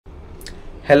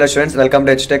Hello students, welcome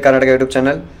to EDUTECHKarnataka YouTube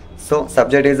channel. So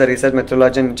subject is the research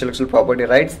methodology and intellectual property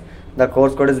rights. The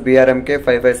course code is BRMK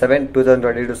 557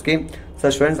 2022 scheme. So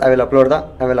students, I will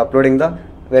uploading the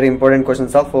very important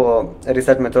questions of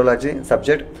research methodology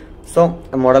subject. So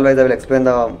model wise I will explain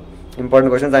the important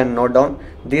questions and note down.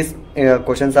 These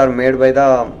questions are made by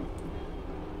the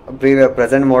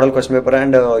present model question paper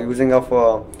and using of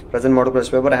present model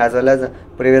question paper as well as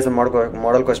previous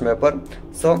model question paper.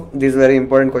 So these very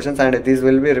important questions and these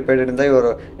will be repeated in the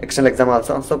your external exam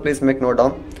also. So please make note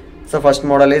down. So first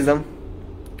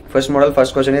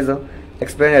question is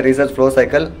explain a research flow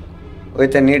cycle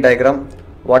with a neat diagram.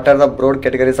 What are the broad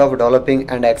categories of developing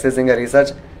and accessing a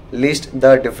research? List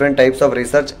the different types of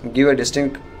research. Give a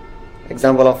distinct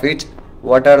example of each.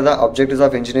 What are the objectives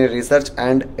of engineering research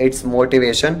and its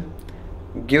motivation?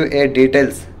 Give a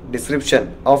detailed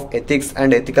description of ethics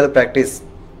and ethical practice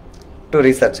to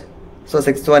research. So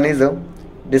sixth one is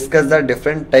discuss the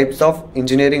different types of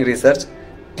engineering research.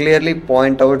 Clearly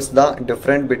point out the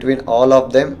difference between all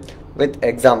of them with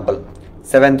example.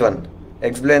 Seventh one,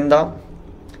 explain the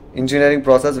engineering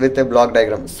process with a block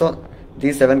diagram. So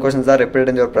these 7 questions are repeated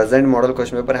in your present model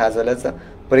question paper as well as the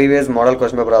previous model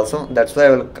question paper also. That's why I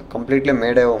will completely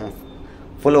made a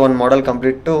full one model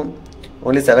complete to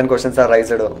only 7 questions are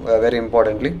raised very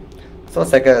importantly. So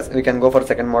second, we can go for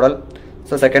second model.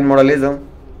 So second model is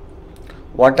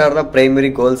what are the primary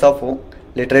goals of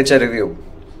literature review,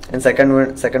 and second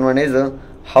one is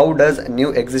how does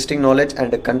new existing knowledge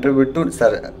and contribute to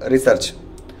research.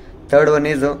 Third one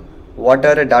is what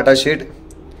are a data sheet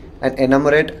and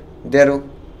enumerate their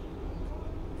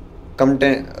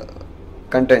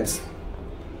contents.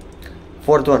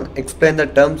 Fourth one, explain the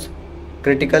terms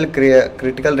critical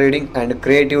reading and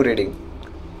creative reading.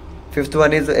 Fifth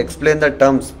one is explain the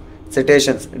terms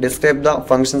citations, describe the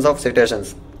functions of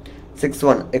citations. Sixth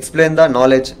one, explain the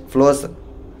knowledge flows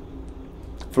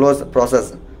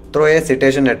process through a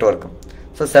citation network.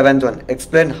 So seventh one,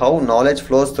 explain how knowledge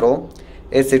flows through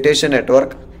a citation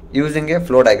network using a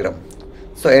flow diagram.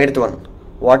 So eighth one,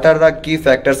 what are the key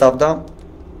factors of the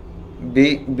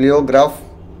bibliographic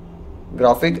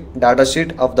data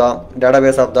sheet of the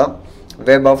database of the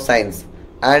Web of Science,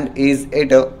 and is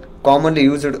it commonly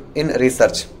used in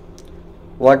research?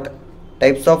 What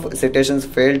types of citations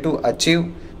fail to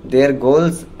achieve their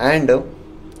goals and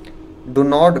do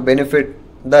not benefit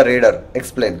the reader?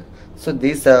 Explain. So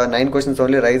these 9 questions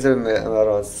only rise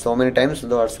so many times.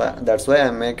 That's why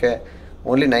I make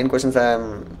only 9 questions I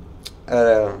am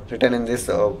written in this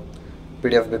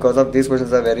PDF, because of these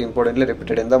questions are very importantly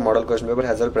repeated in the model question paper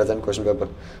as well as present question paper.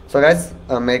 So guys,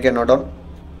 make a note down.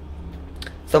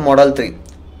 So model 3,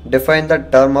 define the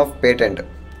term of patent.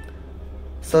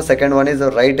 So second one is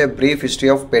write a brief history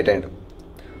of patent.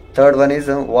 Third one is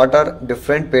what are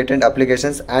different patent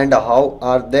applications and how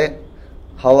are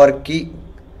key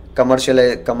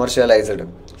commercialized.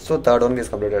 So third one is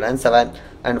completed. And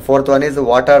fourth one is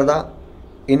what are the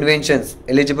inventions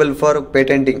eligible for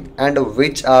patenting and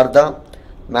which are the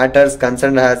matters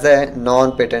concerned as a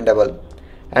non-patentable.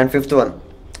 And fifth one,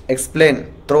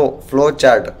 explain through flow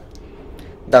chart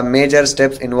the major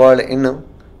steps involved in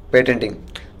patenting.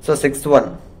 So sixth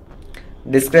one,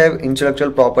 describe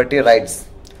intellectual property rights.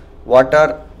 What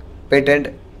are patent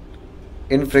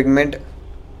infringement?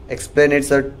 Explain its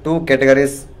 2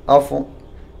 categories of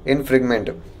infringement.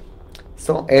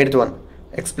 So eighth one,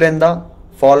 explain the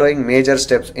following major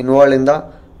steps involved in the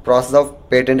process of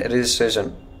patent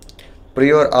registration.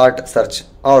 Prior art search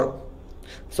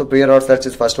prior art search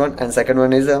is first one, and second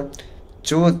one is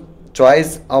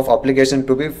choice of application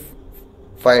to be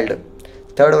filed.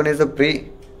 Third one is the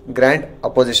pre-grant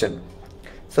opposition.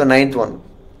 So ninth one,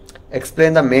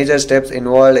 explain the major steps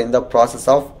involved in the process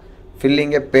of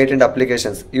filling a patent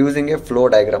applications using a flow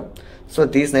diagram. So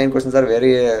these 9 questions are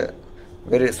very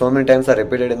so many times are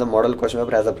repeated in the model question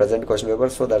paper as a present question paper.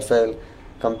 So that's why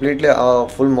completely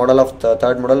full model of the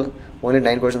third model only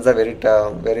 9 questions are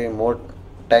very more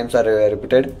times are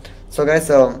repeated. So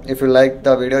guys, if you like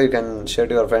the video, you can share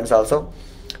to your friends also,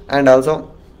 and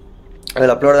also I will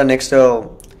upload the next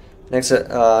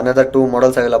another 2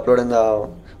 models I will upload in the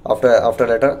after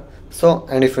later. So,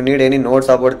 and if you need any notes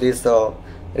about this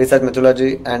research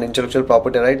methodology and intellectual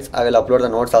property rights, I will upload the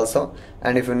notes also.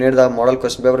 And if you need the model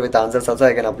question paper with answers also,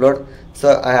 I can upload.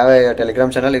 So I have a Telegram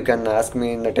channel, you can ask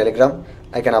me in the Telegram.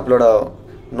 I can upload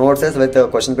notes with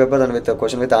question papers and with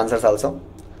question with answers also.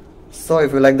 So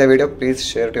if you like the video, please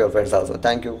share to your friends also.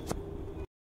 Thank you.